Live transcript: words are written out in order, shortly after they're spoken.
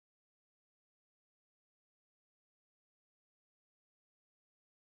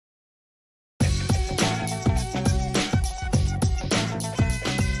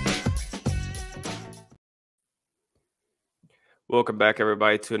Welcome back,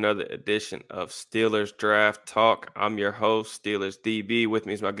 everybody, to another edition of Steelers Draft Talk. I'm your host, Steelers DB. With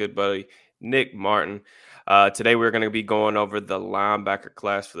me is my good buddy, Nick Martin. Today, we're going to be going over the linebacker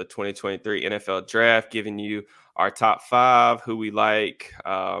class for the 2023 NFL Draft, giving you our top five, who we like,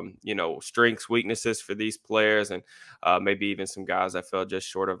 strengths, weaknesses for these players, and maybe even some guys that fell just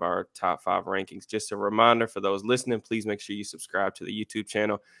short of our top five rankings. Just a reminder for those listening, please make sure you subscribe to the YouTube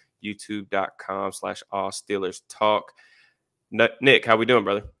channel, youtube.com/allsteelerstalk. Nick, how we doing,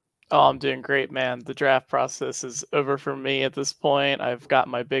 brother? Oh, I'm doing great, man. The draft process is over for me at this point. I've got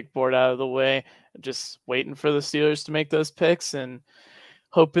my big board out of the way, just waiting for the Steelers to make those picks and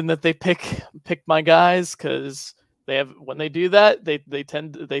hoping that they pick my guys, because when they do that, they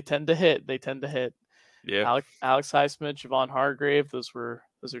tend to hit. They tend to hit. Yeah. Alex Highsmith, Javon Hargrave. Those are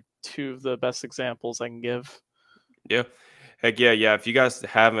two of the best examples I can give. Yeah. Heck yeah. If you guys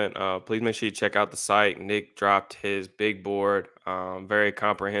haven't, please make sure you check out the site. Nick dropped his big board, very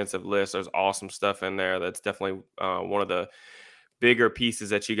comprehensive list. There's awesome stuff in there. That's definitely one of the bigger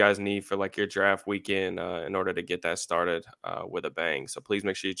pieces that you guys need for like your draft weekend in order to get that started with a bang. So please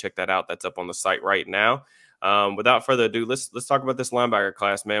make sure you check that out. That's up on the site right now. Without further ado, let's talk about this linebacker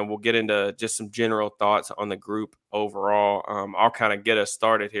class, man. We'll get into just some general thoughts on the group overall. I'll kind of get us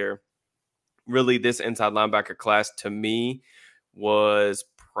started here. Really, this inside linebacker class to me was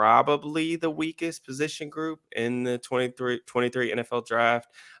probably the weakest position group in the 23 NFL draft.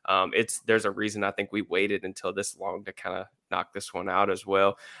 There's a reason I think we waited until this long to kind of knock this one out as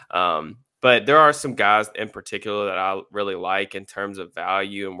well. But there are some guys in particular that I really like in terms of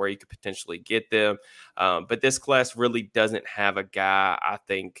value and where you could potentially get them. But this class really doesn't have a guy, I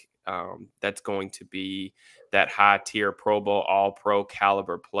think, that's going to be that high tier Pro Bowl, all pro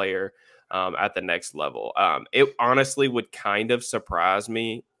caliber player at the next level. It honestly would kind of surprise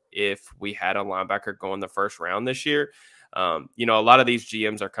me if we had a linebacker go in the first round this year. A lot of these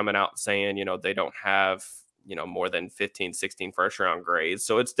GMs are coming out saying, they don't have, more than 15, 16 first round grades.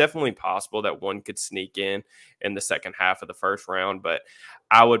 So it's definitely possible that one could sneak in the second half of the first round. But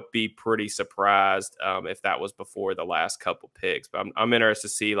I would be pretty surprised if that was before the last couple picks. But I'm interested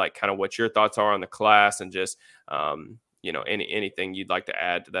to see like kind of what your thoughts are on the class and just, anything you'd like to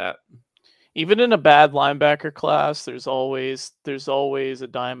add to that. Even in a bad linebacker class, there's always a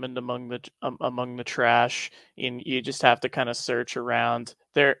diamond among the trash, and you just have to kind of search around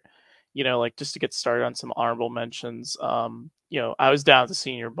there. Like just to get started on some honorable mentions. I was down at the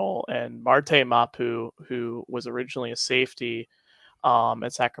Senior Bowl, and Marte Mapu, who was originally a safety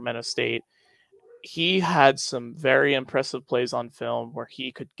at Sacramento State, he had some very impressive plays on film where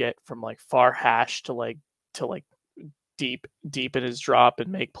he could get from like far hash to like deep in his drop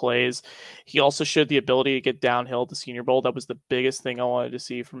and make plays. He also showed the ability to get downhill at the Senior Bowl. That was the biggest thing I wanted to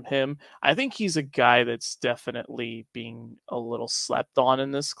see from him. I think he's a guy that's definitely being a little slept on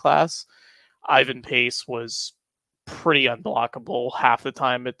in this class. Ivan Pace was pretty unblockable half the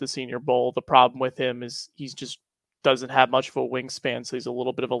time at the Senior Bowl. The problem with him is he's just doesn't have much of a wingspan, so he's a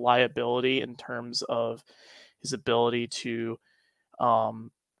little bit of a liability in terms of his ability to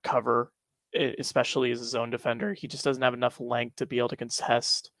cover, especially as a zone defender. He just doesn't have enough length to be able to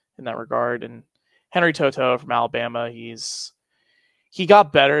contest in that regard. And Henry Toto from Alabama, he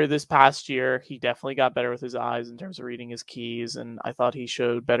got better this past year. He definitely got better with his eyes in terms of reading his keys, and I thought he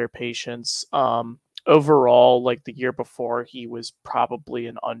showed better patience. Overall, like the year before, he was probably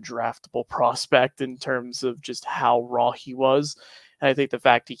an undraftable prospect in terms of just how raw he was. And I think the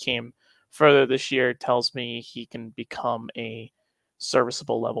fact he came further this year tells me he can become a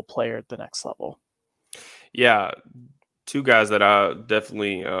serviceable level player at the next level. Yeah, two guys that I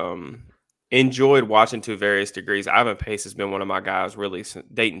definitely enjoyed watching to various degrees. Ivan Pace has been one of my guys really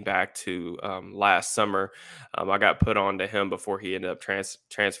dating back to last summer. I got put on to him before he ended up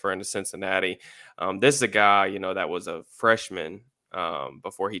transferring to Cincinnati. This is a guy, that was a freshman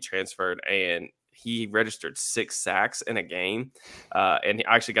before he transferred, and he registered 6 sacks in a game. And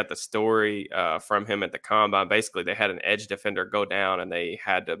I actually got the story from him at the combine. Basically, they had an edge defender go down, and they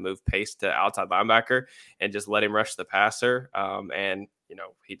had to move Pace to outside linebacker and just let him rush the passer. And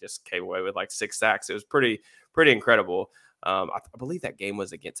he just came away with like 6 sacks. It was pretty incredible. I believe that game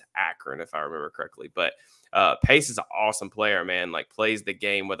was against Akron, if I remember correctly. But Pace is an awesome player, man. Like, plays the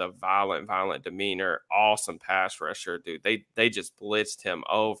game with a violent demeanor. Awesome pass rusher, dude. They just blitzed him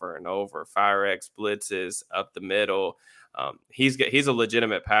over and over. Fire X blitzes up the middle. He's a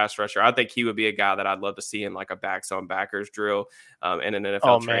legitimate pass rusher. I think he would be a guy that I'd love to see in like a backs on backers drill in an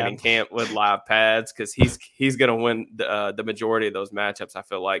NFL training camp with live pads, because he's going to win the majority of those matchups, I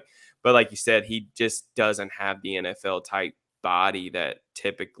feel like. But like you said, he just doesn't have the NFL type body that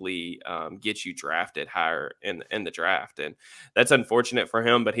typically gets you drafted higher in the draft, and that's unfortunate for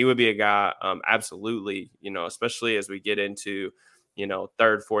him. But he would be a guy, absolutely, especially as we get into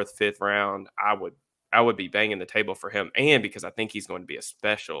third, fourth, fifth round. I would be banging the table for him, and because I think he's going to be a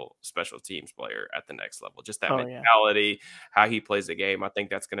special teams player at the next level. Just that Oh yeah. mentality, how he plays the game. I think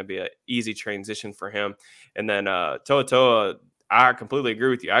that's going to be an easy transition for him. And then Toa Toa, I completely agree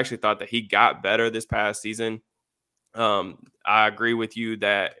with you. I actually thought that he got better this past season. I agree with you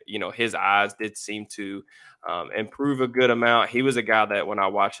that his eyes did seem to improve a good amount. He was a guy that when I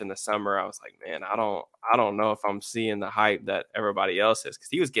watched in the summer, I was like, man, I don't know if I'm seeing the hype that everybody else is, because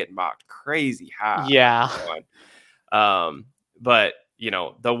he was getting mocked crazy high. Yeah. But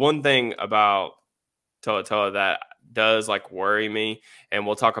the one thing about Toa Toa that does like worry me, and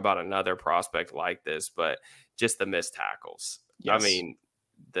we'll talk about another prospect like this, but just the missed tackles. I Yes. mean,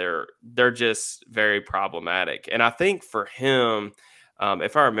 they're just very problematic. And I think for him,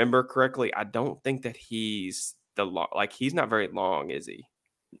 if I remember correctly, I don't think that he's not very long, is he?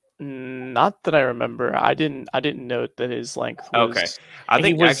 Not that I remember. I didn't note that his length Okay. was. I He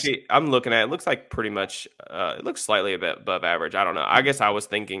think was. actually I'm looking at it, looks like pretty much it looks slightly a bit above average. I don't know. I guess I was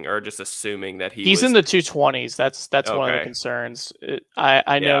thinking or just assuming that he He's in was the 220s. That's one of the okay. concerns.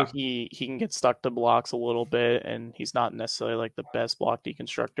 I know Yeah. he can get stuck to blocks a little bit, and he's not necessarily like the best block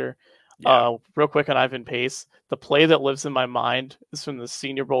deconstructor. Yeah. Real quick on Ivan Pace, the play that lives in my mind is from the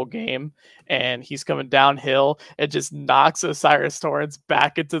Senior Bowl game, and he's coming downhill and just knocks Osiris Torrance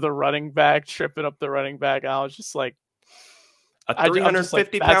back into the running back, tripping up the running back. And I was just like, A I'm just like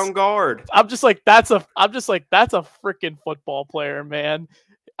 350 pound guard. I'm just like that's a freaking football player, man.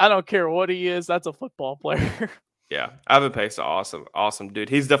 I don't care what he is. That's a football player. Yeah, Ivan Pace, awesome, awesome dude.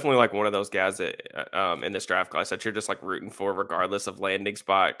 He's definitely like one of those guys that in this draft class that you're just like rooting for, regardless of landing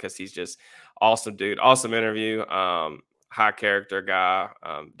spot, because he's just awesome dude. Awesome interview. High character guy.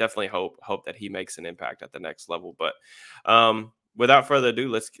 Definitely hope that he makes an impact at the next level. But without further ado,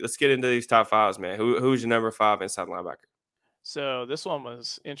 let's get into these top fives, man. Who's your number 5 inside linebacker? So this one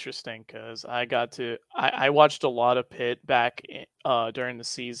was interesting because I watched a lot of Pitt back during the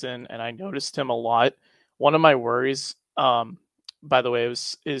season, and I noticed him a lot. One of my worries, by the way,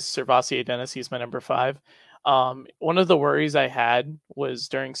 is Servassier Dennis. He's my number 5. One of the worries I had was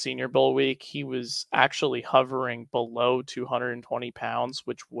during Senior Bowl week, he was actually hovering below 220 pounds,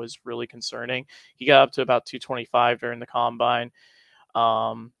 which was really concerning. He got up to about 225 during the combine.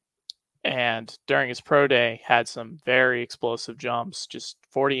 And during his pro day had some very explosive jumps, just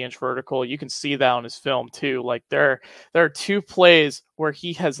 40-inch vertical. You can see that on his film too. Like there are 2 plays where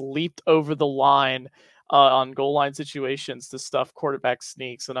he has leaped over the line on goal line situations to stuff quarterback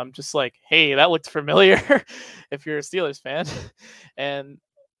sneaks, and I'm just like, hey, that looked familiar if you're a Steelers fan. And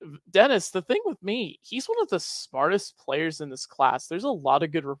Dennis, the thing with me, he's one of the smartest players in this class. There's a lot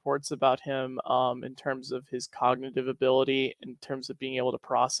of good reports about him in terms of his cognitive ability, in terms of being able to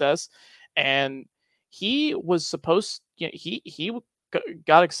process. And he was supposed, he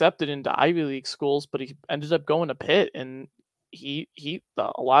got accepted into Ivy League schools, but he ended up going to Pitt. And a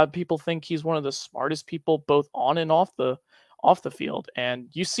lot of people think he's one of the smartest people both on and off the field. And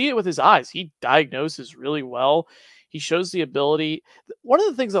you see it with his eyes. He diagnoses really well. He shows the ability. One of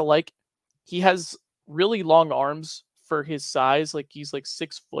the things I like, he has really long arms for his size. Like he's like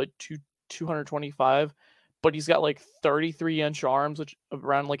 6 foot, 225, but he's got like 33-inch arms, which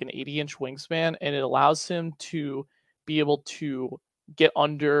around like an 80-inch wingspan. And it allows him to be able to get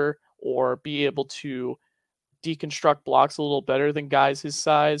under or be able to deconstruct blocks a little better than guys his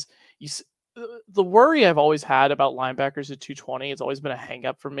size. The worry I've always had about linebackers at 220, it's always been a hang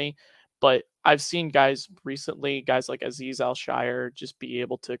up for me. But I've seen guys recently, guys like Aziz Al-Shire, just be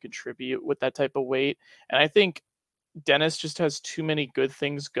able to contribute with that type of weight. And I think Dennis just has too many good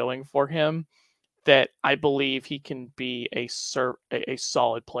things going for him that I believe he can be a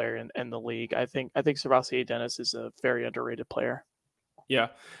solid player in the league. I think Servassier Dennis is a very underrated player. Yeah.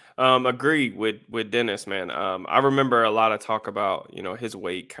 Agree with Dennis, man. I remember a lot of talk about, his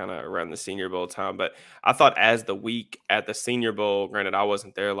weight kind of around the Senior Bowl time, but I thought as the week at the Senior Bowl, granted I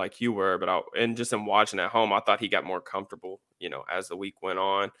wasn't there like you were, but and just in watching at home, I thought he got more comfortable, as the week went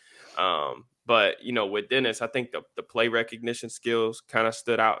on. But with Dennis, I think the play recognition skills kind of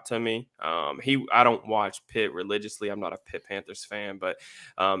stood out to me. I don't watch Pitt religiously. I'm not a Pitt Panthers fan, but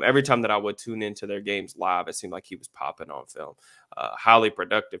every time that I would tune into their games live, it seemed like he was popping on film. Highly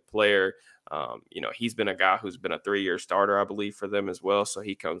productive player. He's been a guy who's been a 3-year starter, I believe, for them as well. So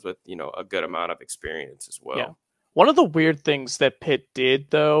he comes with, a good amount of experience as well. Yeah. One of the weird things that Pitt did,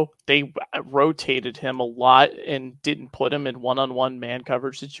 though, they rotated him a lot and didn't put him in one-on-one man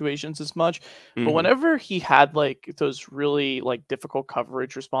coverage situations as much. But Hmm. whenever he had like those really like difficult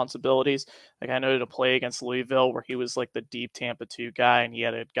coverage responsibilities, like I know to play against Louisville where he was like the deep Tampa 2 guy and he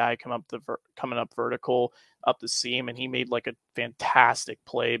had a guy coming up vertical up the seam and he made like a fantastic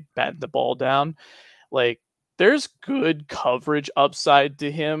play, batting the ball down. Like there's good coverage upside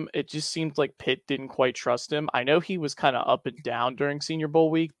to him. It just seemed like Pitt didn't quite trust him. I know he was kind of up and down during Senior Bowl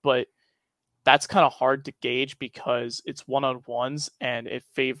week, but that's kind of hard to gauge because it's one-on-ones and it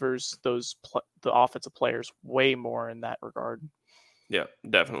favors the offensive players way more in that regard. Yeah,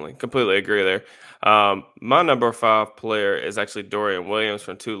 definitely. Completely agree there. My number five player is actually Dorian Williams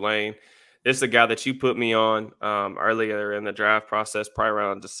from Tulane. This is a guy that you put me on earlier in the draft process, probably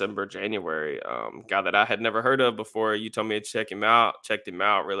around December, January. Guy that I had never heard of before. You told me to check him out. Checked him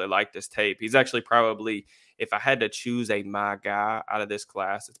out. Really liked his tape. He's actually probably, if I had to choose my guy out of this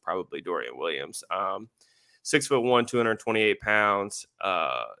class, it's probably Dorian Williams. 6'1", 228 pounds,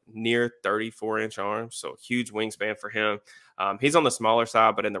 near 34-inch arms, so huge wingspan for him. He's on the smaller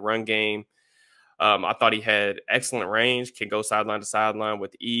side, but in the run game, I thought he had excellent range, can go sideline to sideline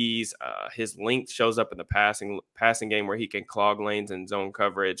with ease. His length shows up in the passing game where he can clog lanes and zone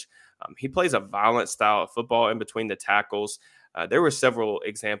coverage. He plays a violent style of football in between the tackles. There were several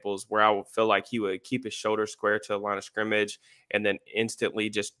examples where I would feel like he would keep his shoulder square to the line of scrimmage and then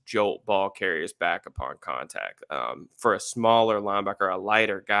instantly just jolt ball carriers back upon contact. For a smaller linebacker, a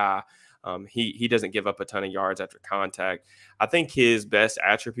lighter guy, he doesn't give up a ton of yards after contact. I think his best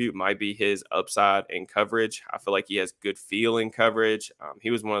attribute might be his upside in coverage. I feel like he has good feel in coverage. He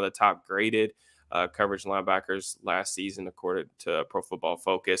was one of the top graded coverage linebackers last season, according to Pro Football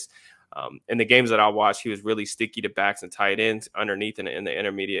Focus. In the games that I watched, he was really sticky to backs and tight ends underneath and in the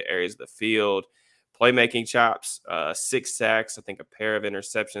intermediate areas of the field. Playmaking chops, 6 sacks, I think a pair of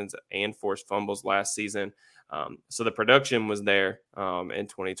interceptions and forced fumbles last season. So the production was there in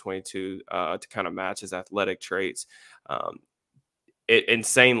 2022 to kind of match his athletic traits. Um,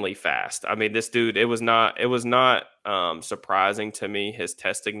 insanely fast. I mean, this dude, it was not surprising to me his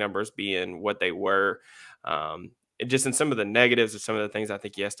testing numbers being what they were. Just in some of the negatives or some of the things I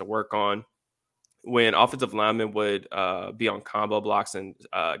think he has to work on when offensive linemen would be on combo blocks and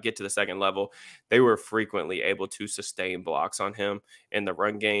get to the second level, they were frequently able to sustain blocks on him in the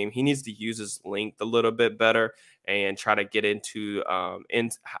run game. He needs to use his length a little bit better and try to get into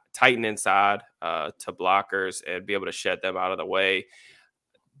tighten inside to blockers and be able to shed them out of the way.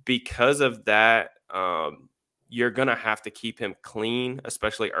 Because of that, you're going to have to keep him clean,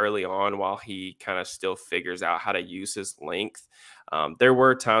 especially early on while he kind of still figures out how to use his length. There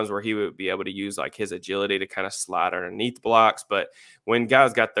were times where he would be able to use like his agility to kind of slide underneath blocks, but when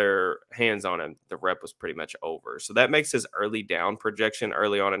guys got their hands on him, the rep was pretty much over. So that makes his early down projection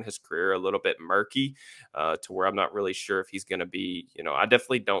early on in his career a little bit murky, to where I'm not really sure if he's going to be, I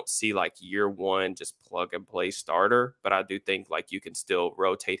definitely don't see like year one just plug and play starter, but I do think like you can still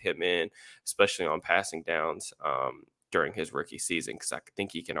rotate him in, especially on passing downs. During his rookie season, because I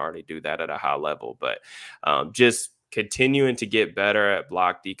think he can already do that at a high level. But just continuing to get better at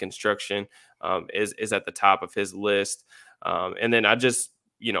block deconstruction is at the top of his list. And then I just,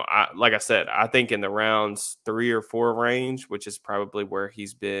 like I said, I think in the rounds 3 or 4 range, which is probably where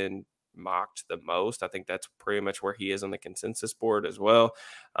he's been mocked the most. I think that's pretty much where he is on the consensus board as well.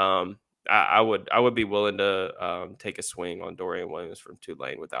 I would be willing to take a swing on Dorian Williams from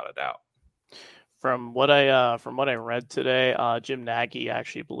Tulane without a doubt. From what I read today, Jim Nagy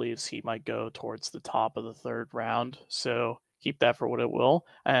actually believes he might go towards the top of the third round. So keep that for what it will.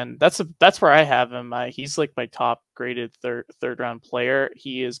 And that's where I have him. He's like my top graded third round player.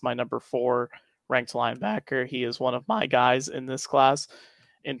 He is my number 4 ranked linebacker. He is one of my guys in this class.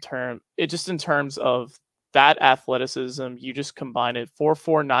 In terms of that athleticism, you just combine it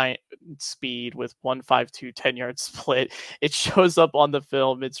 4.49 speed with 1.52 10-yard split. It shows up on the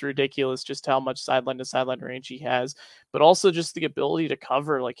film. It's ridiculous just how much sideline to sideline range he has, but also just the ability to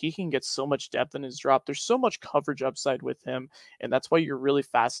cover. Like he can get so much depth in his drop. There's so much coverage upside with him, and that's why you're really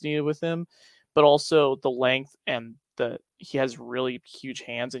fascinated with him. But also the length and he has really huge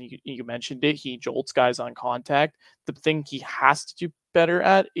hands, and you mentioned it. He jolts guys on contact. The thing he has to do better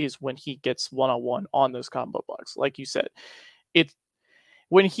at is when he gets one-on-one on those combo blocks. Like you said, it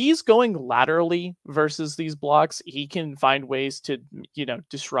when he's going laterally versus these blocks, he can find ways to,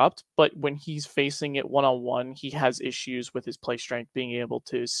 disrupt. But when he's facing it one-on-one, he has issues with his play strength, being able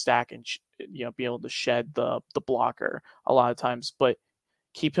to stack and, be able to shed the blocker a lot of times. But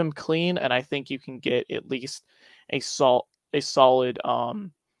keep him clean, and I think you can get at least a solid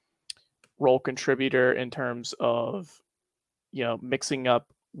role contributor in terms of, mixing up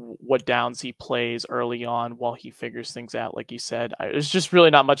what downs he plays early on while he figures things out. Like you said, there's just really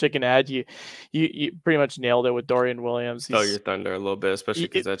not much I can add. You pretty much nailed it with Dorian Williams. Stole your thunder a little bit, especially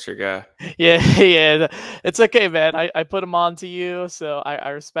because that's your guy. Yeah, yeah, it's okay, man. I put him on to you, so I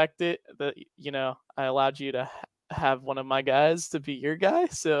respect it. That I allowed you to have one of my guys to be your guy,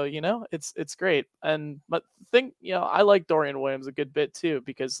 so it's great. And but I like Dorian Williams a good bit too,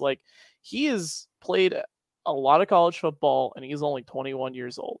 because like he has played a lot of college football and he's only 21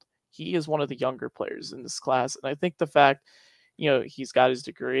 years old. He is one of the younger players in this class, and I think the fact he's got his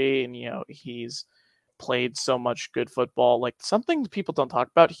degree and he's played so much good football. Like something people don't talk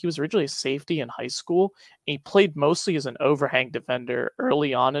about, he was originally a safety in high school, and he played mostly as an overhang defender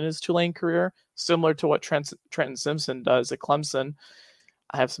early on in his Tulane career, similar to what Trenton Simpson does at Clemson.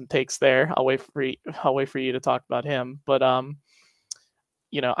 I have some takes there. I'll wait for you to talk about him. But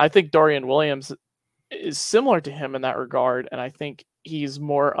I think Dorian Williams is similar to him in that regard, and I think he's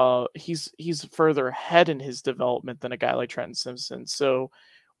more he's further ahead in his development than a guy like Trenton Simpson. So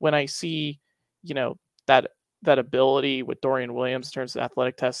when I see that ability with Dorian Williams in terms of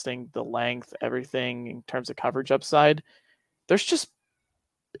athletic testing, the length, everything in terms of coverage upside, it's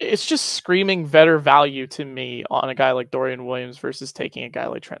just screaming better value to me on a guy like Dorian Williams versus taking a guy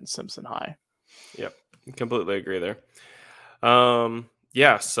like Trenton Simpson high. Yep, completely agree there.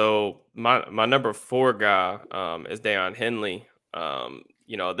 Yeah, so my number 4 guy is Deion Henley.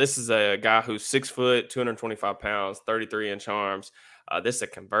 This is a guy who's 6 foot, 225 pounds, 33-inch arms. This is a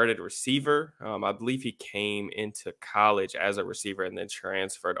converted receiver. I believe he came into college as a receiver and then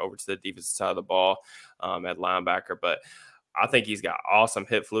transferred over to the defensive side of the ball at linebacker. But I think he's got awesome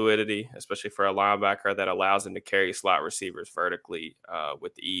hip fluidity, especially for a linebacker, that allows him to carry slot receivers vertically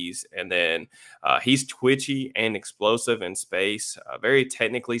with ease. And then he's twitchy and explosive in space, very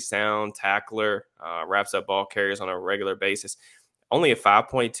technically sound tackler, wraps up ball carriers on a regular basis. Only a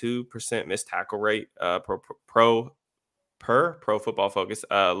 5.2% missed tackle rate per Pro Football Focus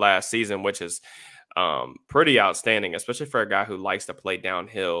last season, which is pretty outstanding, especially for a guy who likes to play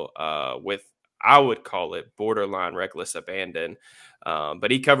downhill with, I would call it, borderline reckless abandon.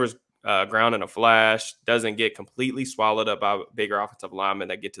 But he covers ground in a flash, doesn't get completely swallowed up by bigger offensive linemen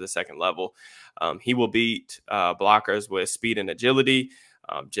that get to the second level. He will beat blockers with speed and agility.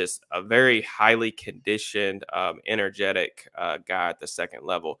 Just a very highly conditioned, energetic guy at the second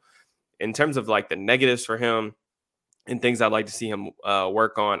level. In terms of like the negatives for him and things I'd like to see him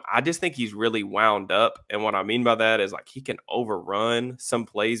work on, I just think he's really wound up. And what I mean by that is like he can overrun some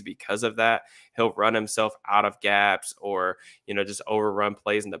plays because of that. He'll run himself out of gaps or, just overrun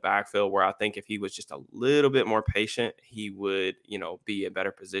plays in the backfield, where I think if he was just a little bit more patient, he would, be in a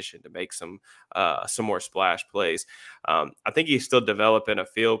better position to make some more splash plays. I think he's still developing a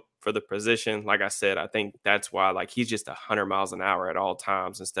feel for the position. Like I said, I think that's why like he's just 100 miles an hour at all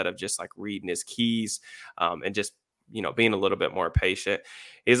times instead of just like reading his keys and just being a little bit more patient.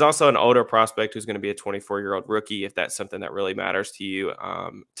 He's also an older prospect who's going to be a 24-year-old rookie, if that's something that really matters to you.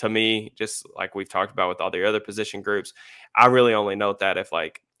 To me, just like we've talked about with all the other position groups, I really only note that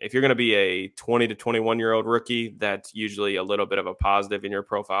if you're going to be a 20 to 21-year-old rookie, that's usually a little bit of a positive in your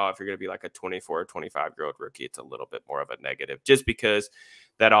profile. If you're going to be like a 24 or 25-year-old rookie, it's a little bit more of a negative, just because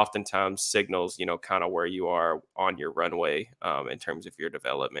that oftentimes signals, kind of where you are on your runway in terms of your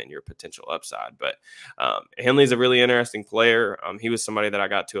development, your potential upside. But Henley's a really interesting player. He was somebody that I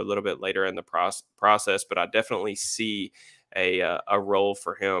got to a little bit later in the process, but I definitely see a role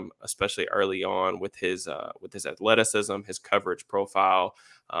for him, especially early on with his athleticism, his coverage profile,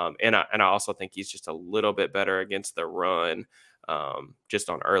 and I also think he's just a little bit better against the run, just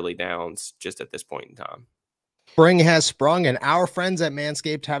on early downs, just at this point in time. Spring has sprung, and our friends at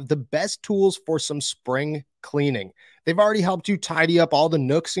Manscaped have the best tools for some spring cleaning. They've already helped you tidy up all the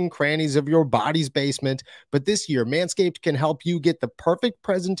nooks and crannies of your body's basement, but this year, Manscaped can help you get the perfect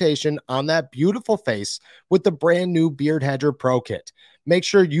presentation on that beautiful face with the brand new Beard Hedger Pro Kit. Make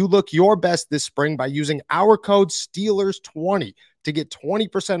sure you look your best this spring by using our code STEELERS20 to get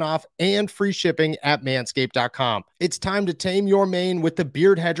 20% off and free shipping at manscaped.com. It's time to tame your mane with the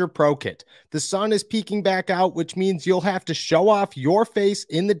Beard Hedger Pro Kit. The sun is peeking back out, which means you'll have to show off your face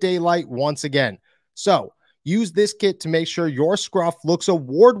in the daylight once again. So use this kit to make sure your scruff looks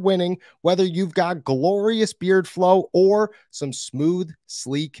award-winning, whether you've got glorious beard flow or some smooth,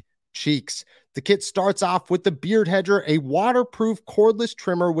 sleek cheeks. The kit starts off with the Beard Hedger, a waterproof cordless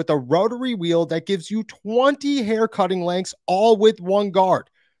trimmer with a rotary wheel that gives you 20 hair cutting lengths, all with one guard.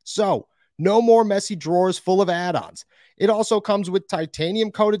 So No more messy drawers full of add-ons. It also comes with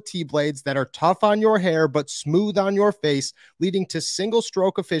titanium-coated T-blades that are tough on your hair but smooth on your face, leading to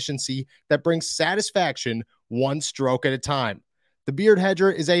single-stroke efficiency that brings satisfaction one stroke at a time. The Beard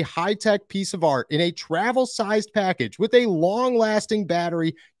Hedger is a high-tech piece of art in a travel-sized package with a long-lasting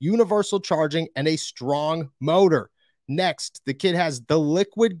battery, universal charging, and a strong motor. Next, the kit has the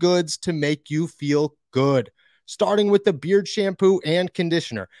liquid goods to make you feel good. Starting with the beard shampoo and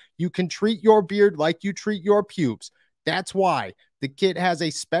conditioner, you can treat your beard like you treat your pubes. That's why the kit has a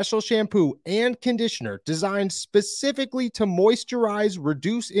special shampoo and conditioner designed specifically to moisturize,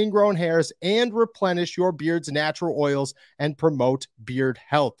 reduce ingrown hairs, and replenish your beard's natural oils and promote beard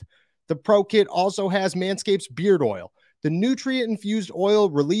health. The Pro Kit also has Manscaped's beard oil. The nutrient-infused oil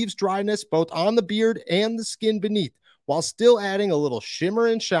relieves dryness both on the beard and the skin beneath, while still adding a little shimmer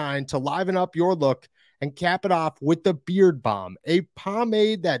and shine to liven up your look. And cap it off with the Beard Balm, a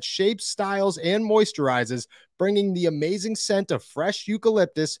pomade that shapes, styles, and moisturizes, bringing the amazing scent of fresh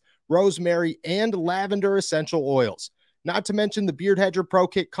eucalyptus, rosemary, and lavender essential oils. Not to mention, the Beard Hedger Pro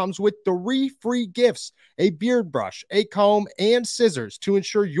Kit comes with 3 free gifts: a beard brush, a comb, and scissors to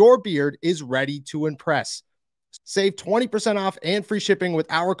ensure your beard is ready to impress. Save 20% off and free shipping with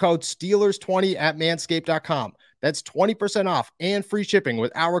our code Steelers20 at manscaped.com. That's 20% off and free shipping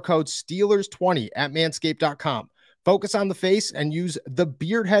with our code Steelers20 at manscaped.com. Focus on the face and use the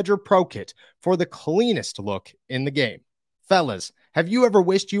Beard Hedger Pro Kit for the cleanest look in the game. Fellas, have you ever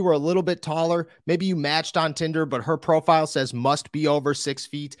wished you were a little bit taller? Maybe you matched on Tinder, but her profile says must be over 6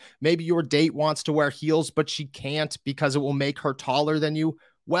 feet. Maybe your date wants to wear heels, but she can't because it will make her taller than you.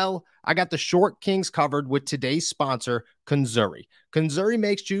 Well, I got the short kings covered with today's sponsor, Kunzuri. Kunzuri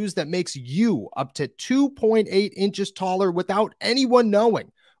makes shoes that makes you up to 2.8 inches taller without anyone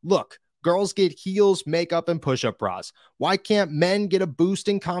knowing. Look, girls get heels, makeup, and push-up bras. Why can't men get a boost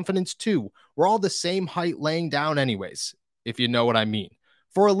in confidence too? We're all the same height laying down anyways, if you know what I mean.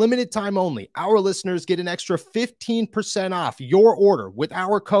 For a limited time only, our listeners get an extra 15% off your order with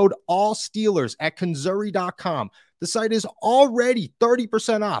our code ALLSTEELERS at Kunzuri.com. The site is already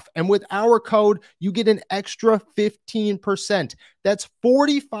 30% off, and with our code, you get an extra 15%. That's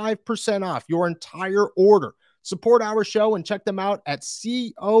 45% off your entire order. Support our show and check them out at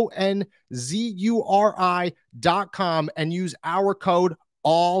CONZURI.com and use our code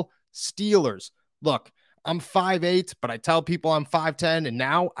ALLSTEELERS. Look, I'm 5'8", but I tell people I'm 5'10", and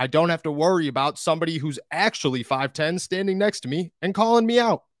now I don't have to worry about somebody who's actually 5'10" standing next to me and calling me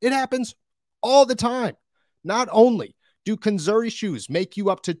out. It happens all the time. Not only do Kunzuri shoes make you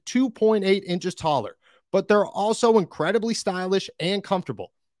up to 2.8 inches taller, but they're also incredibly stylish and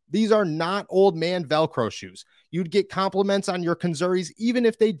comfortable. These are not old man Velcro shoes. You'd get compliments on your Kunzuris even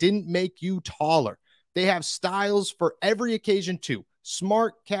if they didn't make you taller. They have styles for every occasion too.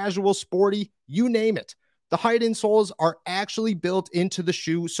 Smart, casual, sporty, you name it. The height insoles are actually built into the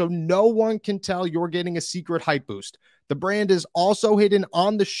shoe, so no one can tell you're getting a secret height boost. The brand is also hidden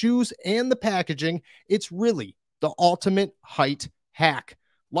on the shoes and the packaging. It's really the ultimate height hack.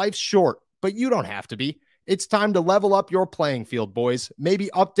 Life's short, but you don't have to be. It's time to level up your playing field, boys. Maybe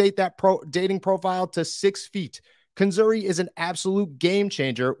update that dating profile to 6 feet. Kunzuri is an absolute game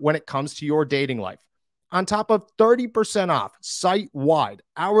changer when it comes to your dating life. On top of 30% off site-wide,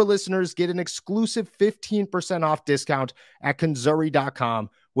 our listeners get an exclusive 15% off discount at Kunzuri.com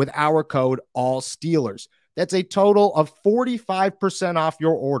with our code ALLSTEELERS. That's a total of 45% off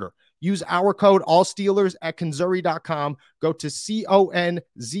your order. Use our code ALLSTEELERS at Kunzuri.com. Go to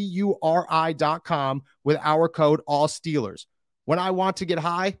CONZURI.com with our code ALLSTEELERS. When I want to get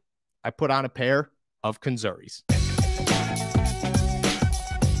high, I put on a pair of Kunzuris.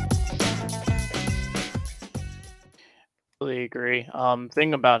 Agree.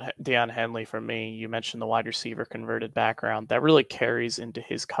 Thing about Deion Henley for me, you mentioned the wide receiver converted background. That really carries into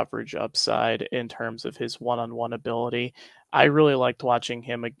his coverage upside in terms of his one-on-one ability. I really liked watching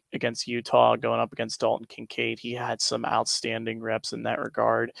him against Utah, going up against Dalton Kincaid. He had some outstanding reps in that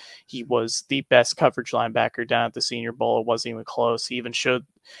regard. He was the best coverage linebacker down at the Senior Bowl. It wasn't even close. He even showed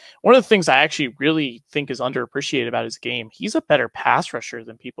one of the things I actually really think is underappreciated about his game. He's a better pass rusher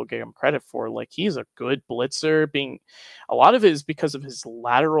than people give him credit for. Like, he's a good blitzer. A lot of it is because of his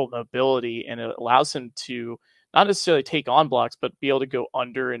lateral mobility, and it allows him to not necessarily take on blocks, but be able to go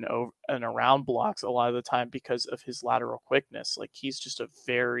under and over and around blocks a lot of the time because of his lateral quickness. Like, he's just a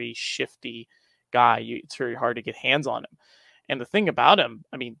very shifty guy. It's very hard to get hands on him. And the thing about him,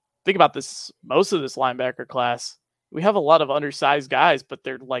 I mean, think about this, most of this linebacker class, we have a lot of undersized guys, but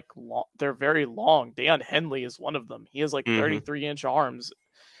they're like they're very long. Deion Henley is one of them. He has like 33-inch arms.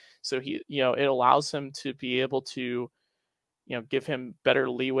 So it allows him to be able to, give him better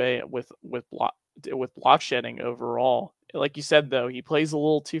leeway with block shedding overall. Like you said, though, he plays a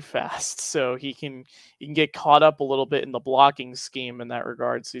little too fast, so he can get caught up a little bit in the blocking scheme in that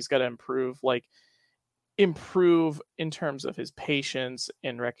regard. So he's got to improve in terms of his patience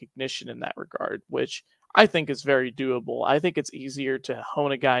and recognition in that regard, which I think is very doable. I think it's easier to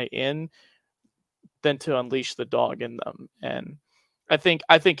hone a guy in than to unleash the dog in them. And I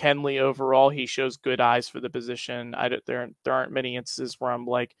think Henley overall, he shows good eyes for the position. There aren't many instances where I'm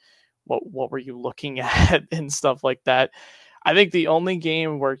like, what were you looking at and stuff like that. I think the only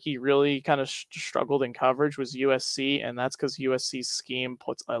game where he really kind of struggled in coverage was USC, and that's because USC's scheme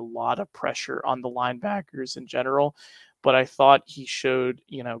puts a lot of pressure on the linebackers in general. But I thought he showed,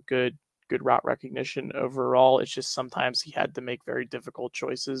 good route recognition overall. It's just sometimes he had to make very difficult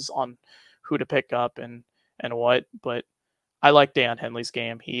choices on who to pick up and what. But I like Deion Henley's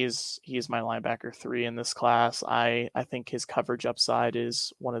game. He is my linebacker 3 in this class. I think his coverage upside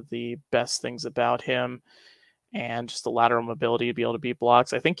is one of the best things about him, and just the lateral mobility to be able to beat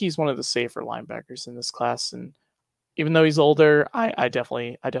blocks. I think he's one of the safer linebackers in this class. And even though he's older, I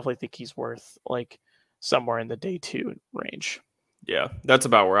definitely think he's worth like somewhere in the day 2 range. Yeah, that's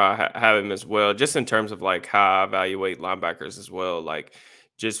about where I have him as well. Just in terms of like how I evaluate linebackers as well. Like,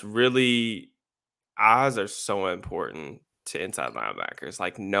 just really, eyes are so important to inside linebackers.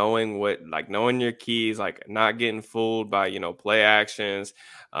 Like knowing your keys, like not getting fooled by play actions,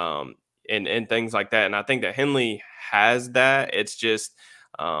 and things like that. And I think that Henley has that. It's just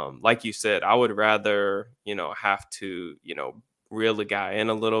like you said, I would rather have to reel the guy in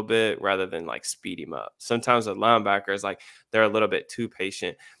a little bit rather than like speed him up. Sometimes the linebackers, like, they're a little bit too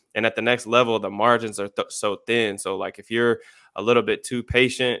patient, and at the next level the margins are so thin. So like if you're a little bit too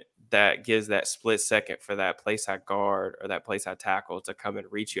patient, that gives that split second for that place side guard or that place side tackle to come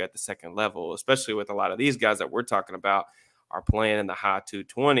and reach you at the second level, especially with a lot of these guys that we're talking about are playing in the high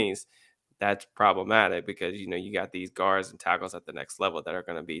 220s. That's problematic because, you got these guards and tackles at the next level that are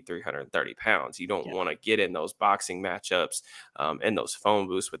going to be 330 pounds. You don't want to get in those boxing matchups and those phone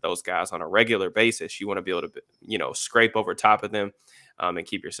booths with those guys on a regular basis. You want to be able to, scrape over top of them and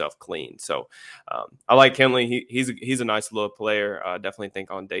keep yourself clean. So I like Henley. He's a nice little player. Definitely think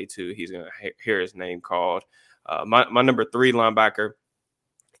on day 2 he's going to hear his name called. My number 3 linebacker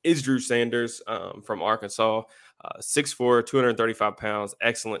is Drew Sanders from Arkansas. 6'4", 235 pounds,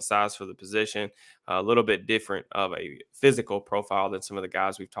 excellent size for the position. A little bit different of a physical profile than some of the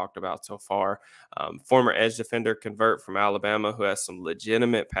guys we've talked about so far. Former edge defender convert from Alabama who has some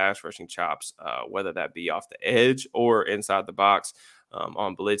legitimate pass rushing chops, whether that be off the edge or inside the box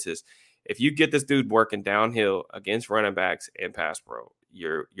on blitzes. If you get this dude working downhill against running backs and pass pro,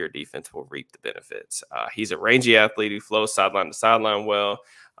 your defense will reap the benefits. He's a rangy athlete who flows sideline to sideline well.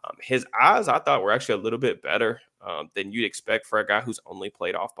 His eyes, I thought, were actually a little bit better than you'd expect for a guy who's only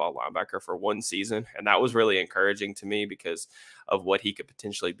played off-ball linebacker for 1 season. And that was really encouraging to me because of what he could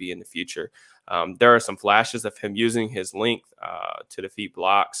potentially be in the future. There are some flashes of him using his length to defeat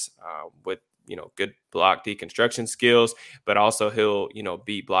blocks with, good block deconstruction skills, but also he'll,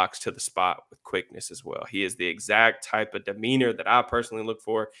 beat blocks to the spot with quickness as well. He is the exact type of demeanor that I personally look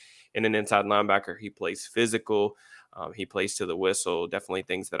for in an inside linebacker. He plays physical. He plays to the whistle. Definitely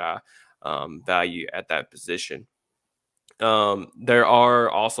things that I value at that position. There are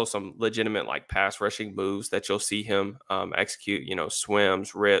also some legitimate like pass rushing moves that you'll see him execute,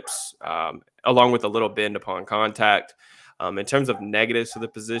 swims, rips, along with a little bend upon contact. In terms of negatives to the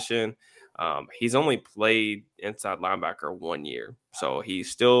position, he's only played inside linebacker 1 year. So he's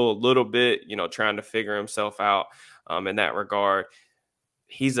still a little bit, trying to figure himself out in that regard.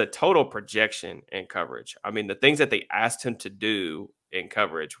 He's a total projection in coverage. I mean, the things that they asked him to do in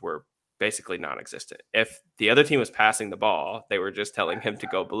coverage were basically non-existent. If the other team was passing the ball, they were just telling him to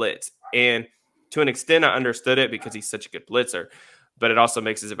go blitz. And to an extent, I understood it because he's such a good blitzer, but it also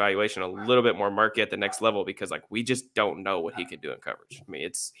makes his evaluation a little bit more murky at the next level because like we just don't know what he can do in coverage. I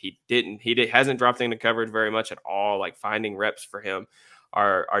mean, he hasn't dropped into coverage very much at all. Like finding reps for him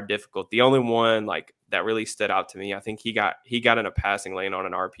are difficult. The only one like that really stood out to me, I think he got in a passing lane on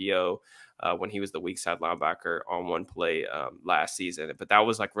an RPO when he was the weak side linebacker on one play last season. But that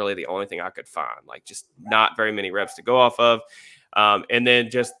was like really the only thing I could find, like just not very many reps to go off of. And then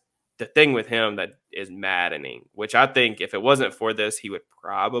just the thing with him that is maddening, which I think if it wasn't for this, he would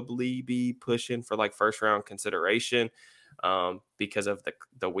probably be pushing for like first round consideration because of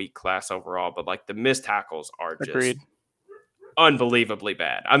the weak class overall. But like the missed tackles are just unbelievably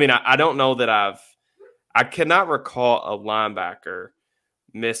bad. I mean, I don't know that I cannot recall a linebacker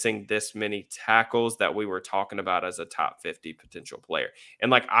missing this many tackles that we were talking about as a top 50 potential player. And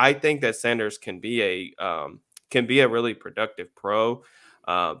like, I think that Sanders can be a can be a really productive pro.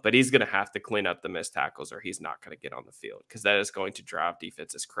 But he's going to have to clean up the missed tackles or he's not going to get on the field because that is going to drive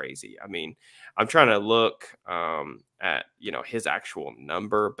defenses crazy. I mean, I'm trying to look at, his actual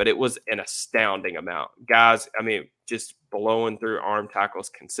number, but it was an astounding amount. Guys, I mean, just blowing through arm tackles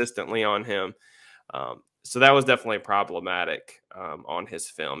consistently on him. So that was definitely problematic on his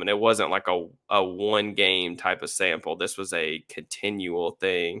film. And it wasn't like a one game type of sample. This was a continual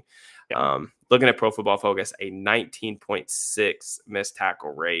thing. Looking at Pro Football Focus, a 19.6 missed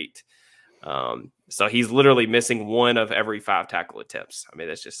tackle rate. So he's literally missing 1 of every 5 tackle attempts. I mean,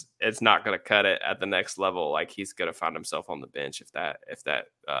 it's not going to cut it at the next level. Like he's going to find himself on the bench if that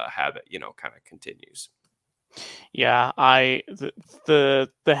habit, kind of continues. Yeah, the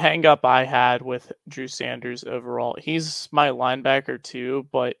hang up I had with Drew Sanders overall, he's my linebacker 2,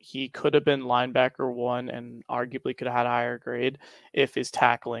 but he could have been linebacker 1 and arguably could have had a higher grade if his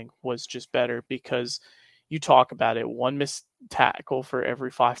tackling was just better, because you talk about it, 1 missed tackle for every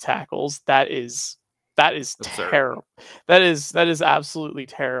 5 tackles. That is terrible. That is absolutely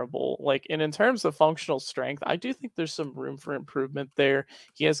terrible. Like, and in terms of functional strength, I do think there's some room for improvement there.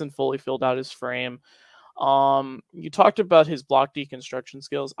 He hasn't fully filled out his frame. You talked about his block deconstruction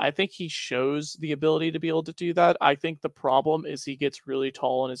skills. I think he shows the ability to be able to do that. I think the problem is he gets really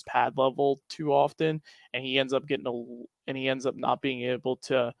tall in his pad level too often, and he ends up not being able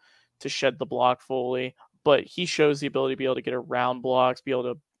to shed the block fully. But he shows the ability to be able to get around blocks, be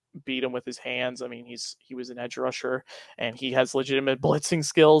able to beat him with his hands. I mean, he was an edge rusher, and he has legitimate blitzing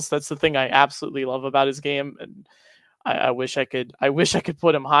skills. That's the thing I absolutely love about his game, and I wish I could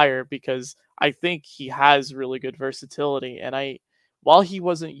put him higher because I think he has really good versatility. And while he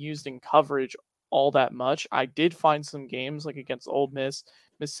wasn't used in coverage all that much, I did find some games like against Ole Miss,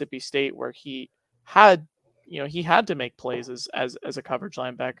 Mississippi State, where he had to make plays as a coverage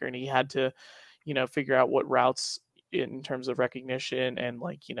linebacker, and he had to, figure out what routes in terms of recognition and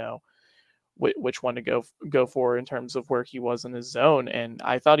which one to go for in terms of where he was in his zone. And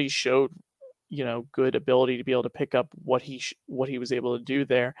I thought he showed good ability to be able to pick up what he was able to do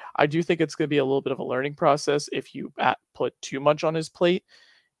there. I do think it's going to be a little bit of a learning process if you put too much on his plate,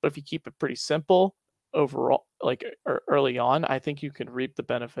 but if you keep it pretty simple overall, like early on, I think you can reap the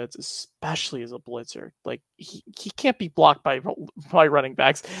benefits, especially as a blitzer. Like he can't be blocked by running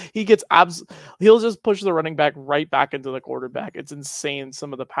backs. He'll just push the running back right back into the quarterback. It's insane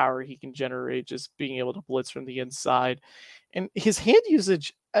some of the power he can generate just being able to blitz from the inside. And his hand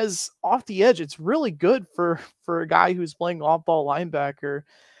usage as off the edge, it's really good for a guy who's playing off-ball linebacker.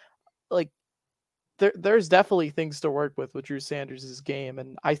 Like there's definitely things to work with Drew Sanders' game.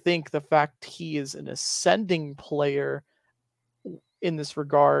 And I think the fact he is an ascending player in this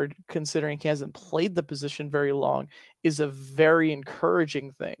regard, considering he hasn't played the position very long, is a very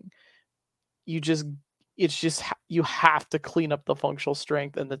encouraging thing. You have to clean up the functional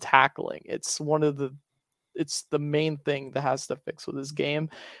strength and the tackling. It's the main thing that has to fix with his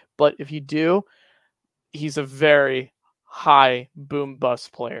game. But if you do, he's a very high boom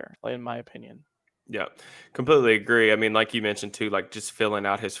bust player, in my opinion. Yeah, completely agree. I mean, like you mentioned too, like just filling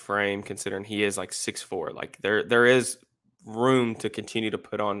out his frame, considering he is like 6'4", like there is room to continue to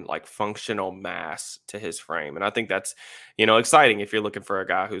put on like functional mass to his frame. And I think that's, exciting if you're looking for a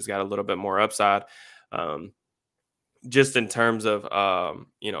guy who's got a little bit more upside. Just in terms of,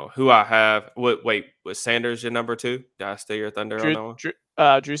 who I have. Wait, was Sanders your number 2? Did I steal your thunder on that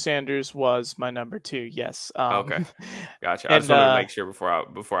one? Drew Sanders was my number 2. Yes. Okay, gotcha. I just wanted to make sure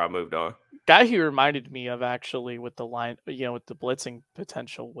before I moved on. Guy who reminded me of actually with the line, with the blitzing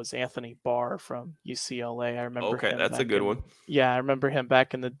potential was Anthony Barr from UCLA. I remember. Okay, that's a good one. Yeah, I remember him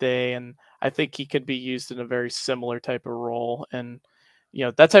back in the day, and I think he could be used in a very similar type of role. And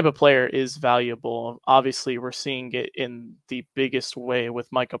that type of player is valuable. Obviously, we're seeing it in the biggest way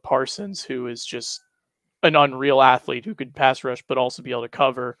with Micah Parsons, who is just an unreal athlete who could pass rush, but also be able to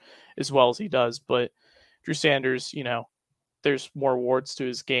cover as well as he does. But Drew Sanders, there's more warts to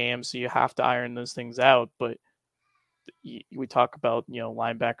his game, so you have to iron those things out. But we talk about,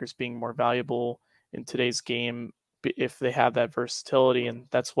 linebackers being more valuable in today's game if they have that versatility, and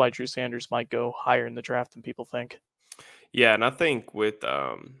that's why Drew Sanders might go higher in the draft than people think. Yeah, and I think with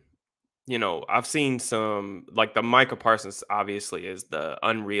I've seen some, like the Micah Parsons obviously is the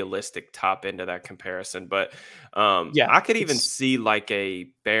unrealistic top end of that comparison, but I could even see like a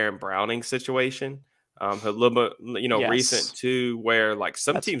Baron Browning situation, a little bit recent too, where like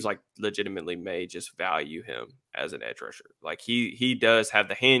some teams like legitimately may just value him as an edge rusher. Like he does have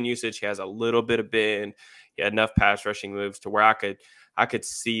the hand usage, he has a little bit of bend, he had enough pass rushing moves to where I could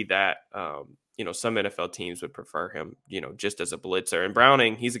see that some NFL teams would prefer him, just as a blitzer. And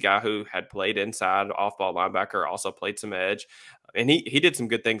Browning, he's a guy who had played inside off-ball linebacker, also played some edge. And he did some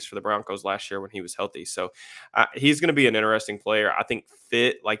good things for the Broncos last year when he was healthy. So he's going to be an interesting player. I think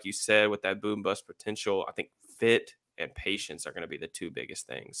fit, like you said, with that boom bust potential, I think fit and patience are going to be the two biggest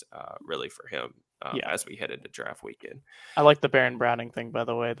things really for him as we head into draft weekend. I like the Baron Browning thing, by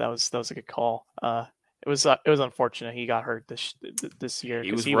the way. That was a good call. It was unfortunate he got hurt this year.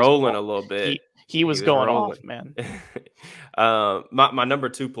 He was rolling a little bit. He was going rolling. Off, man. My number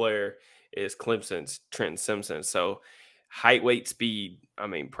 2 player is Clemson's Trenton Simpson. So height, weight, speed. I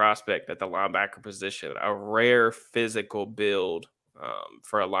mean, prospect at the linebacker position. A rare physical build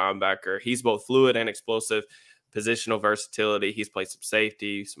for a linebacker. He's both fluid and explosive. Positional versatility. He's played some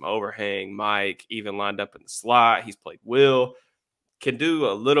safety, some overhang, Mike, even lined up in the slot. He's played will. Can do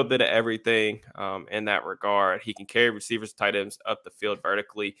a little bit of everything in that regard. He can carry receivers, tight ends up the field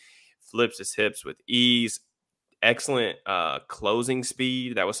vertically, flips his hips with ease. Excellent closing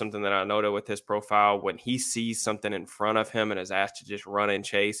speed. That was something that I noted with his profile. When he sees something in front of him and is asked to just run and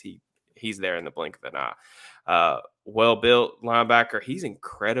chase, he's there in the blink of an eye. Well-built linebacker. He's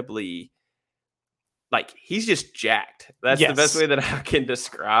incredibly he's just jacked. That's the best way that I can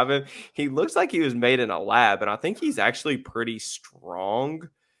describe him. He looks like he was made in a lab, and I think he's actually pretty strong.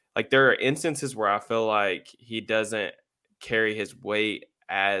 Like, there are instances where I feel like he doesn't carry his weight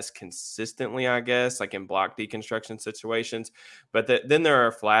as consistently, I guess, like in block deconstruction situations. But then there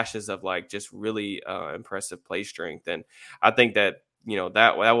are flashes of just really impressive play strength. And I think that,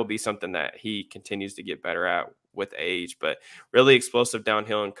 that will be something that he continues to get better at with age, but really explosive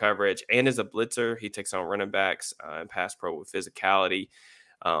downhill in coverage. And as a blitzer, he takes on running backs and pass pro with physicality.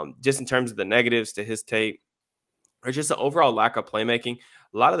 Just in terms of the negatives to his tape, or just the overall lack of playmaking.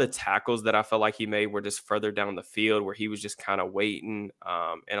 A lot of the tackles that I felt like he made were just further down the field, where he was just kind of waiting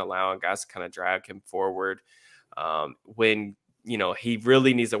and allowing guys to kind of drag him forward. When he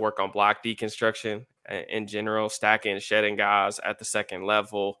really needs to work on block deconstruction in general, stacking and shedding guys at the second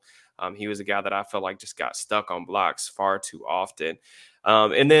level. He was a guy that I felt like just got stuck on blocks far too often.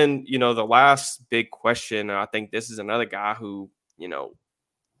 And then, the last big question, I think this is another guy who,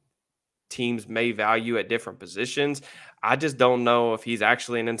 teams may value at different positions. I just don't know if he's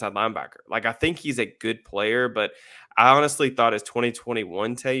actually an inside linebacker. I think he's a good player, but I honestly thought his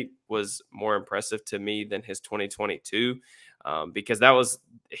 2021 tape was more impressive to me than his 2022. Because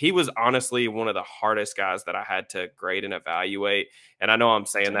he was honestly one of the hardest guys that I had to grade and evaluate. And I know I'm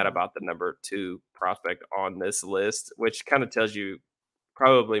saying that about the number 2 prospect on this list, which kind of tells you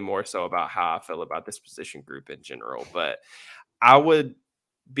probably more so about how I feel about this position group in general. But I would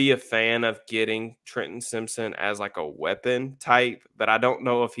be a fan of getting Trenton Simpson as a weapon type, but I don't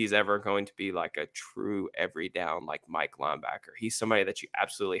know if he's ever going to be a true every down Mike linebacker. He's somebody that you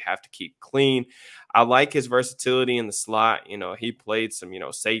absolutely have to keep clean. I like his versatility in the slot. He played some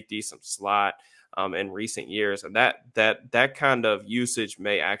safety, some slot in recent years, and that kind of usage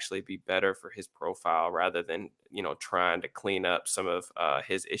may actually be better for his profile rather than trying to clean up some of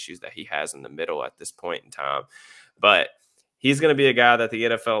his issues that he has in the middle at this point in time. But he's going to be a guy that the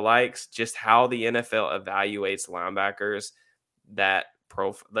NFL likes. Just how the NFL evaluates linebackers, that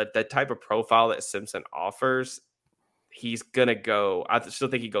type of profile that Simpson offers, he's going to go. I still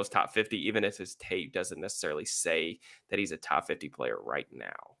think he goes top 50, even if his tape doesn't necessarily say that he's a top 50 player right now.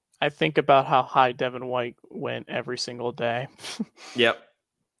 I think about how high Devin White went every single day. Yep.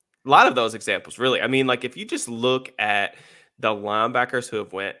 A lot of those examples, really. I mean, if you just look at the linebackers who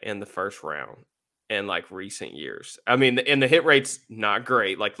have went in the first round in recent years. I mean, and the hit rate's not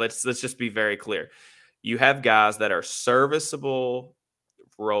great. Let's just be very clear. You have guys that are serviceable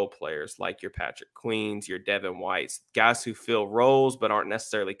role players, like your Patrick Queens, your Devin Whites, guys who fill roles but aren't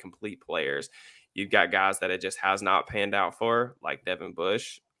necessarily complete players. You've got guys that it just has not panned out for, like Devin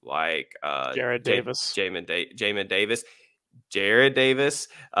Bush, Jared Davis, Jamin Davis. Jared Davis.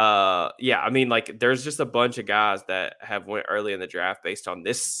 I mean, there's just a bunch of guys that have went early in the draft based on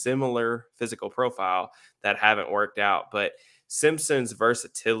this similar physical profile that haven't worked out. But Simpson's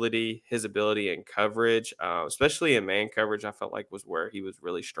versatility, his ability in coverage, especially in man coverage, I felt like was where he was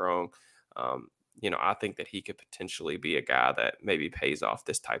really strong. I think that he could potentially be a guy that maybe pays off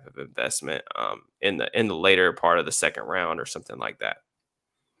this type of investment in the later part of the second round or something like that.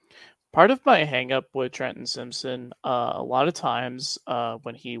 Part of my hang up with Trenton Simpson, a lot of times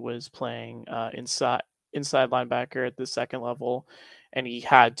when he was playing inside linebacker at the second level, and he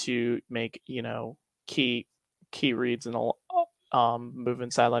had to make key reads and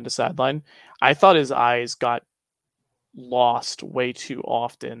moving sideline to sideline, I thought his eyes got lost way too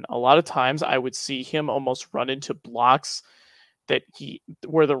often. A lot of times I would see him almost run into blocks that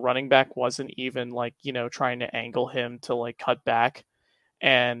where the running back wasn't even like, trying to angle him to like cut back,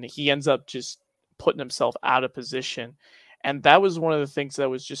 and he ends up just putting himself out of position. And that was one of the things that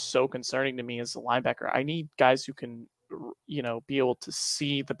was just so concerning to me as a linebacker. I need guys who can, be able to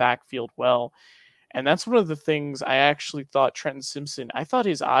see the backfield well. And that's one of the things I actually thought Trenton Simpson, I thought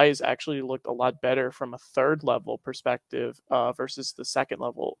his eyes actually looked a lot better from a third level perspective versus the second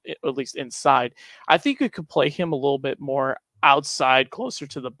level, at least inside. I think you could play him a little bit more outside, closer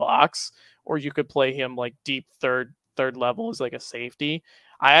to the box, or you could play him like deep third level as like a safety.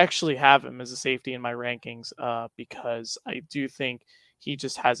 I actually have him as a safety in my rankings because I do think he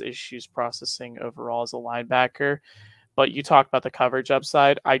just has issues processing overall as a linebacker. But you talk about the coverage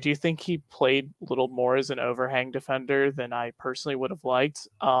upside. I do think he played a little more as an overhang defender than I personally would have liked.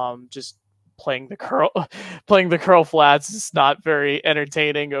 Just playing the curl flats is not very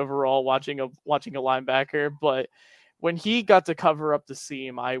entertaining overall. Watching a linebacker, but when he got to cover up the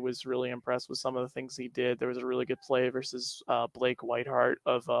seam, I was really impressed with some of the things he did. There was a really good play versus Blake Whiteheart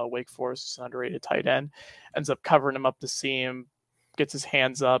of Wake Forest, an underrated tight end, ends up covering him up the seam, gets his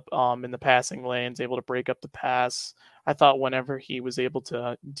hands up in the passing lanes, able to break up the pass. I thought whenever he was able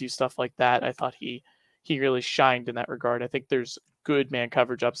to do stuff like that, I thought he really shined in that regard. I think there's good man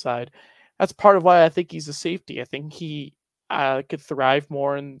coverage upside. That's part of why I think he's a safety. I think he could thrive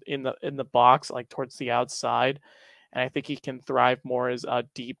more in the box, like towards the outside, and I think he can thrive more as a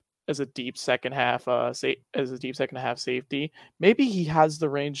deep second half safety. Maybe he has the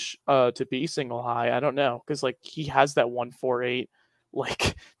range to be single high. I don't know, because like he has that 148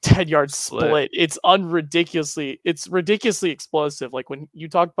 like 10-yard split. It's ridiculously explosive. Like when you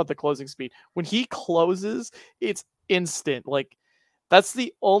talk about the closing speed, when he closes, it's instant. Like that's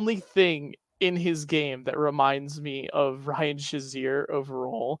the only thing in his game that reminds me of Ryan Shazier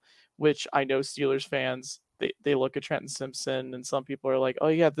overall, which I know Steelers fans, they look at Trenton Simpson and some people are like, oh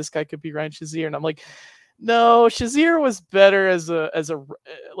yeah, this guy could be Ryan Shazier. And I'm like, no, Shazier was better as a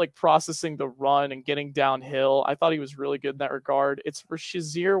like processing the run and getting downhill. I thought he was really good in that regard. It's where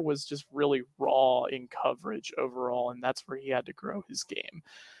Shazier was just really raw in coverage overall, and that's where he had to grow his game.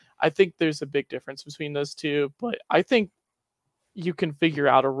 I think there's a big difference between those two, but I think you can figure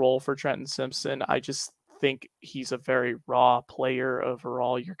out a role for Trenton Simpson. I just think he's a very raw player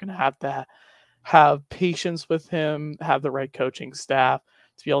overall. You're going to have patience with him, have the right coaching staff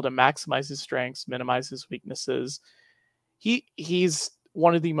to be able to maximize his strengths, minimize his weaknesses. He's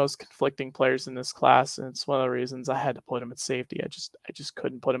one of the most conflicting players in this class, and it's one of the reasons I had to put him at safety. I just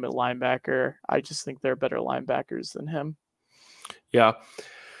couldn't put him at linebacker. I just think there are better linebackers than him. Yeah,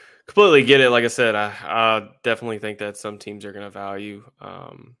 completely get it. Like I said, I definitely think that some teams are going to value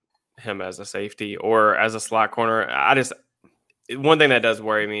him as a safety or as a slot corner. One thing that does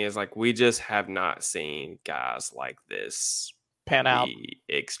worry me is like we just have not seen guys like this pan out, be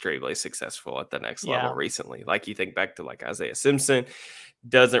extremely successful at the next level recently. Like you think back to like Isaiah Simpson,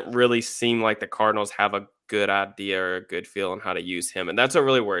 doesn't really seem like the Cardinals have a good idea or a good feel on how to use him, and that's what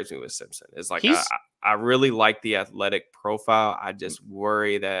really worries me with Simpson. Is like I really like the athletic profile. I just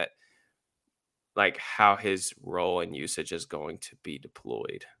worry that like how his role and usage is going to be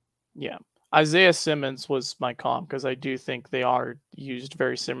deployed. Yeah. Isaiah Simmons was my comp because I do think they are used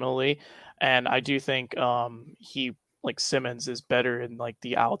very similarly, and I do think Simmons is better in like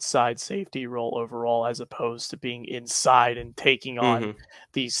the outside safety role overall as opposed to being inside and taking on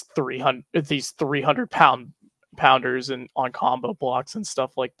these 300 pounders and on combo blocks and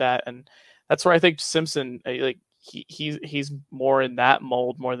stuff like that. And that's where I think Simpson like he's more in that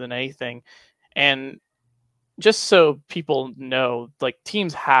mold more than anything. And just so people know, like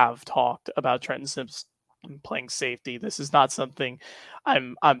teams have talked about Trenton Simpson playing safety. This is not something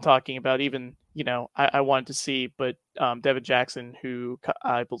I'm talking about. Even I wanted to see, but Devin Jackson, who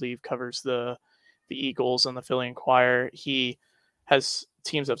I believe covers the Eagles and the Philly Inquirer,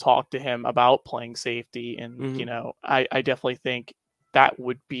 teams have talked to him about playing safety, and I definitely think that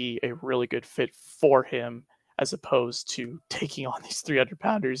would be a really good fit for him, as opposed to taking on these 300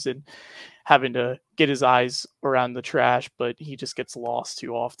 pounders and having to get his eyes around the trash, but he just gets lost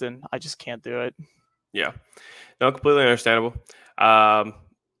too often. I just can't do it. Yeah, no, completely understandable.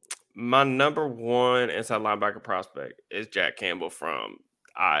 My number one inside linebacker prospect is Jack Campbell from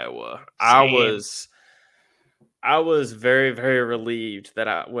Iowa. Same. I was very, very relieved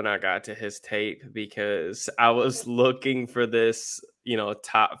that when I got to his tape, because I was looking for this,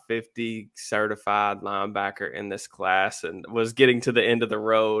 top 50 certified linebacker in this class and was getting to the end of the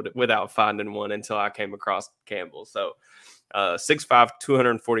road without finding one until I came across Campbell. So 6'5",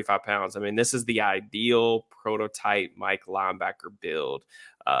 245 pounds. I mean, this is the ideal prototype Mike linebacker build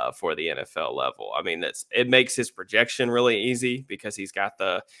for the NFL level. I mean, it makes his projection really easy because he's got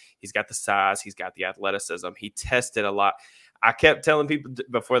the size, he's got the athleticism. He tested a lot. I kept telling people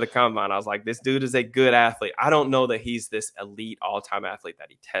before the combine, I was like, this dude is a good athlete. I don't know that he's this elite all-time athlete that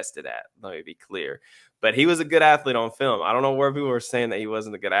he tested at. Let me be clear. But he was a good athlete on film. I don't know where people were saying that he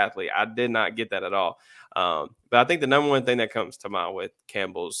wasn't a good athlete. I did not get that at all. But I think the number one thing that comes to mind with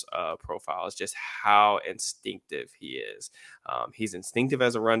Campbell's profile is just how instinctive he is. He's instinctive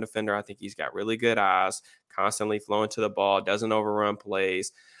as a run defender. I think he's got really good eyes, constantly flowing to the ball, doesn't overrun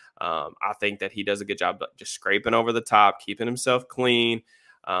plays. I think that he does a good job just scraping over the top, keeping himself clean.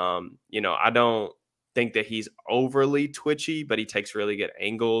 I don't think that he's overly twitchy, but he takes really good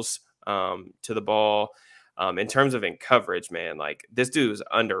angles to the ball. In terms of in coverage, man, like this dude was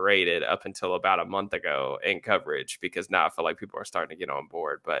underrated up until about a month ago in coverage, because now I feel like people are starting to get on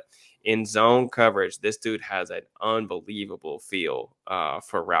board. But in zone coverage, this dude has an unbelievable feel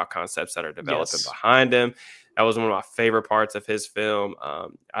for route concepts that are developing behind him. That was one of my favorite parts of his film.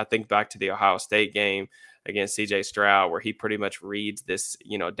 I think back to the Ohio State game against CJ Stroud, where he pretty much reads this,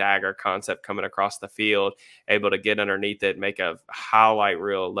 dagger concept coming across the field, able to get underneath it, make a highlight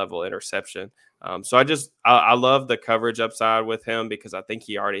reel level interception. So I love the coverage upside with him, because I think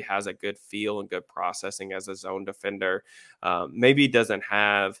he already has a good feel and good processing as a zone defender. Maybe he doesn't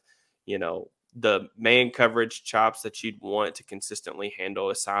have, the man coverage chops that you'd want to consistently handle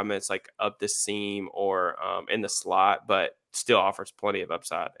assignments like up the seam or in the slot, but still offers plenty of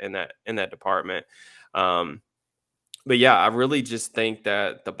upside in that department. But yeah, I really just think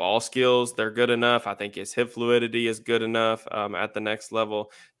that the ball skills, they're good enough. I think his hip fluidity is good enough at the next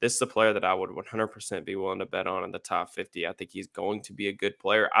level. This is a player that I would 100% be willing to bet on in the top 50. I think he's going to be a good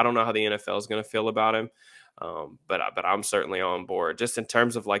player. I don't know how the NFL is going to feel about him, but I'm certainly on board. Just in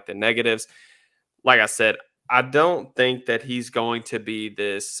terms of like the negatives, like I said, I don't think that he's going to be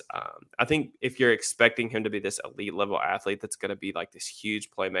this. I think if you're expecting him to be this elite level athlete that's going to be like this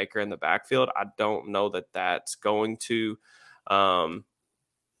huge playmaker in the backfield, I don't know that that's going to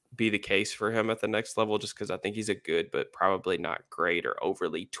be the case for him at the next level, just because I think he's a good but probably not great or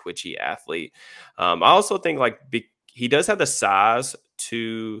overly twitchy athlete. I also think he does have the size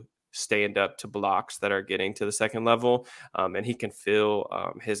to stand up to blocks that are getting to the second level, and he can fill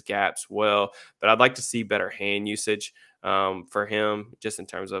his gaps well. But I'd like to see better hand usage for him, just in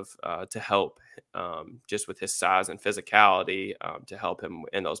terms of to help just with his size and physicality to help him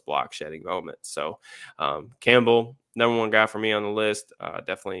in those block shedding moments. So Campbell, number one guy for me on the list.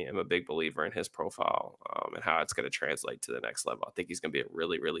 Definitely am a big believer in his profile and how it's going to translate to the next level. I think he's going to be a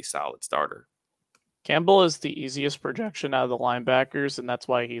really, really solid starter. Campbell is the easiest projection out of the linebackers, and that's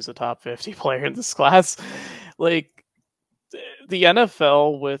why he's a top 50 player in this class. Like, the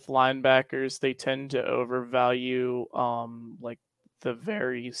NFL with linebackers, they tend to overvalue like the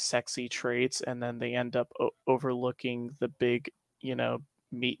very sexy traits, and then they end up overlooking the big,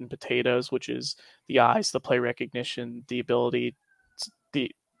 meat and potatoes, which is the eyes, the play recognition, the ability,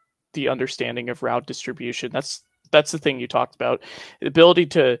 the understanding of route distribution. That's the thing you talked about, the ability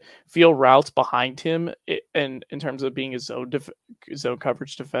to feel routes behind him, and in terms of being a zone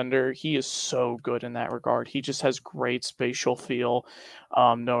coverage defender, he is so good in that regard. He just has great spatial feel,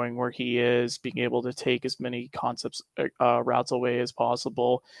 knowing where he is, being able to take as many concepts routes away as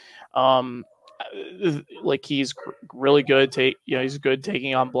possible. Like, he's really good. He's good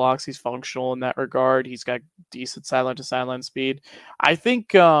taking on blocks. He's functional in that regard. He's got decent sideline to sideline speed. I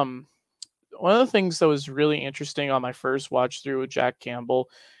think one of the things that was really interesting on my first watch through with Jack Campbell,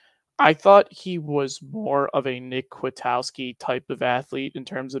 I thought he was more of a Nick Kwiatkowski type of athlete in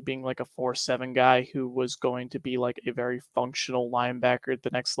terms of being like a 4-7 guy who was going to be like a very functional linebacker at the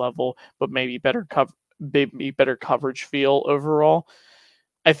next level, but maybe better coverage feel overall.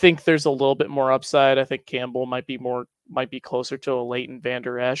 I think there's a little bit more upside. I think Campbell might be closer to a Leighton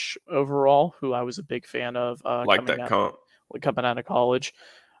Vander Esch overall, who I was a big fan of coming out of college.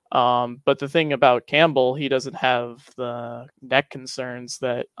 But the thing about Campbell, he doesn't have the neck concerns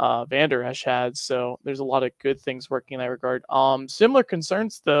that Vander Esch had, so there's a lot of good things working in that regard. Similar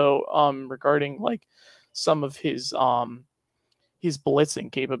concerns though, regarding like some of his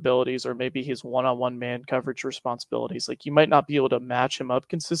blitzing capabilities, or maybe his one-on-one man coverage responsibilities. Like, you might not be able to match him up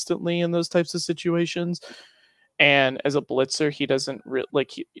consistently in those types of situations. And as a blitzer, he doesn't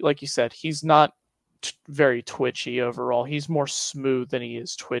like you said, he's not very twitchy overall. He's more smooth than he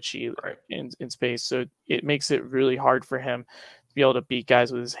is twitchy in space. So it makes it really hard for him to be able to beat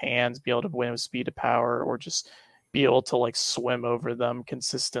guys with his hands, be able to win with speed of power, or just be able to like swim over them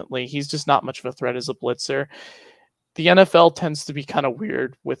consistently. He's just not much of a threat as a blitzer. the NFL tends to be kind of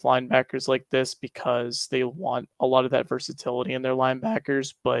weird with linebackers like this because they want a lot of that versatility in their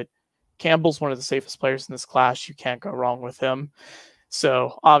linebackers, but Campbell's one of the safest players in this class. You can't go wrong with him.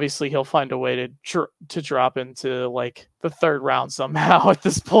 So obviously he'll find a way to drop into like the third round somehow at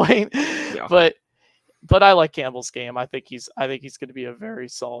this point. Yeah. But I like Campbell's game. I think he's going to be a very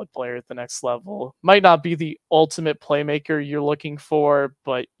solid player at the next level. Might not be the ultimate playmaker you're looking for,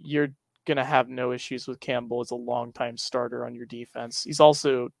 but you're going to have no issues with Campbell as a longtime starter on your defense.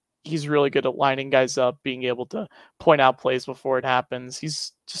 He's really good at lining guys up, being able to point out plays before it happens.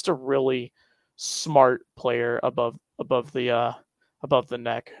 He's just a really smart player above the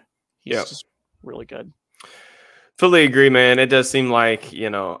neck. He's just really good. Fully agree, man. It does seem like,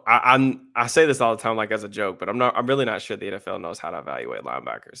 I say this all the time, like as a joke, but I'm really not sure the NFL knows how to evaluate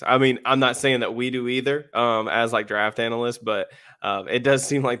linebackers. I mean, I'm not saying that we do either, as like draft analysts, but it does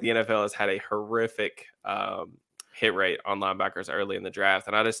seem like the NFL has had a horrific hit rate on linebackers early in the draft.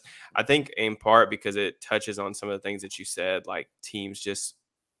 And I think in part because it touches on some of the things that you said, like teams just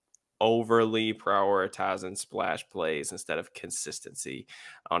overly prioritizing splash plays instead of consistency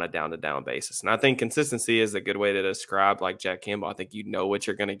on a down-to-down basis. And I think consistency is a good way to describe like Jack Campbell. I think you know what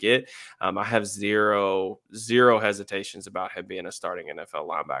you're going to get. I have zero hesitations about him being a starting NFL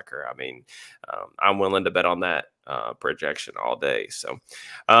linebacker. I mean, I'm willing to bet on that projection all day. So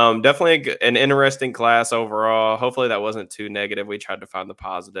definitely an interesting class overall. Hopefully that wasn't too negative. We tried to find the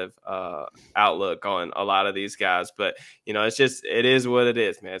positive outlook on a lot of these guys, but it is what it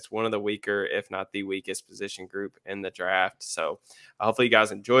is, man. It's one of the weaker, if not the weakest position group in the draft. So hopefully you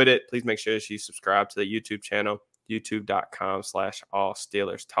guys enjoyed it. Please make sure that you subscribe to the YouTube channel,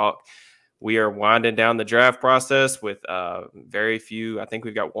 youtube.com/allsteelerstalk. We are winding down the draft process with very few. I think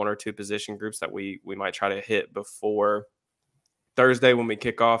we've got one or two position groups that we might try to hit before Thursday when we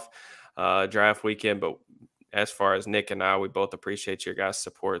kick off draft weekend. But as far as Nick and I, we both appreciate your guys'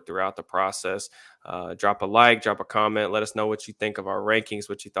 support throughout the process. Drop a like, drop a comment. Let us know what you think of our rankings,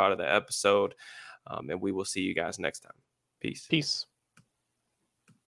 what you thought of the episode. And we will see you guys next time. Peace.